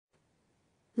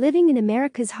Living in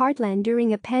America's heartland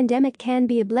during a pandemic can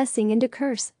be a blessing and a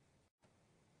curse.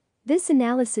 This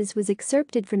analysis was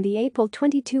excerpted from the April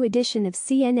 22 edition of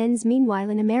CNN's Meanwhile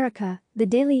in America, the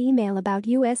daily email about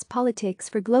U.S. politics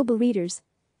for global readers.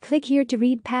 Click here to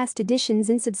read past editions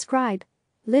and subscribe.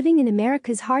 Living in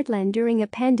America's heartland during a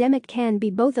pandemic can be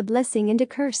both a blessing and a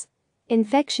curse.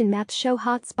 Infection maps show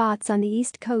hot spots on the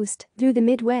East Coast, through the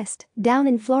Midwest, down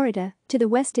in Florida, to the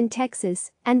west in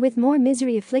Texas, and with more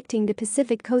misery afflicting the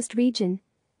Pacific Coast region.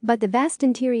 But the vast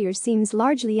interior seems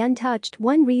largely untouched,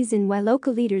 one reason why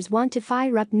local leaders want to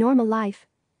fire up normal life.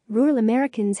 Rural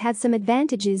Americans have some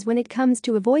advantages when it comes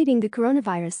to avoiding the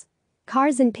coronavirus.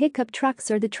 Cars and pickup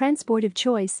trucks are the transport of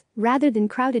choice, rather than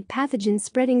crowded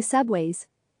pathogen-spreading subways.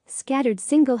 Scattered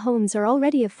single homes are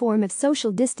already a form of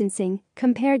social distancing,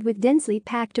 compared with densely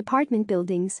packed apartment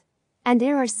buildings. And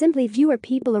there are simply fewer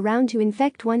people around to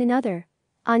infect one another.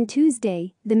 On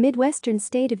Tuesday, the Midwestern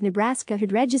state of Nebraska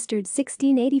had registered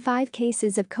 1,685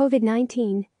 cases of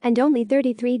COVID-19 and only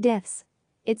 33 deaths.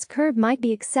 Its curve might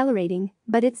be accelerating,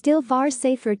 but it's still far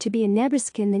safer to be a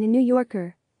Nebraskan than a New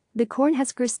Yorker. The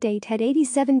Cornhusker State had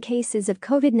 87 cases of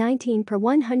COVID-19 per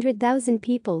 100,000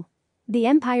 people. The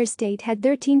Empire State had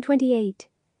 1,328.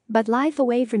 But life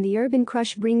away from the urban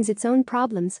crush brings its own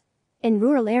problems. In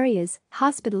rural areas,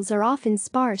 hospitals are often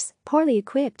sparse, poorly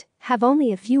equipped, have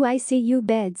only a few ICU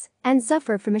beds, and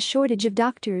suffer from a shortage of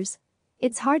doctors.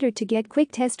 It's harder to get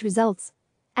quick test results.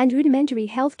 And rudimentary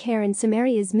health care in some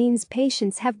areas means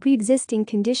patients have pre-existing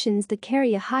conditions that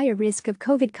carry a higher risk of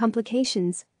COVID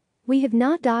complications. We have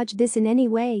not dodged this in any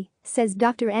way, says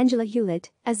Dr. Angela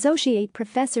Hewlett, Associate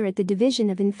Professor at the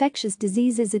Division of Infectious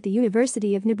Diseases at the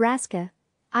University of Nebraska.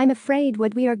 I'm afraid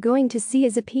what we are going to see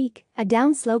is a peak, a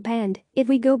downslope, and, if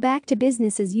we go back to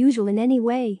business as usual in any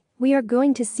way, we are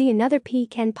going to see another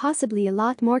peak and possibly a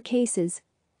lot more cases.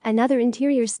 Another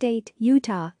interior state,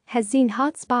 Utah, has seen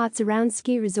hot spots around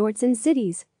ski resorts and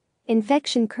cities.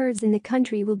 Infection curves in the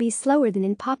country will be slower than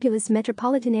in populous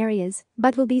metropolitan areas,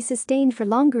 but will be sustained for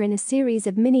longer in a series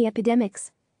of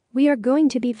mini-epidemics. We are going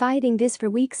to be fighting this for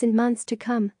weeks and months to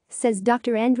come, says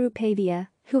Dr. Andrew Pavia,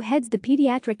 who heads the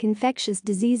Pediatric Infectious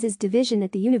Diseases Division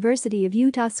at the University of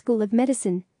Utah School of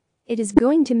Medicine. It is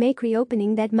going to make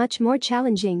reopening that much more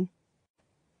challenging.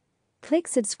 Click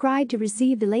subscribe to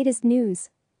receive the latest news.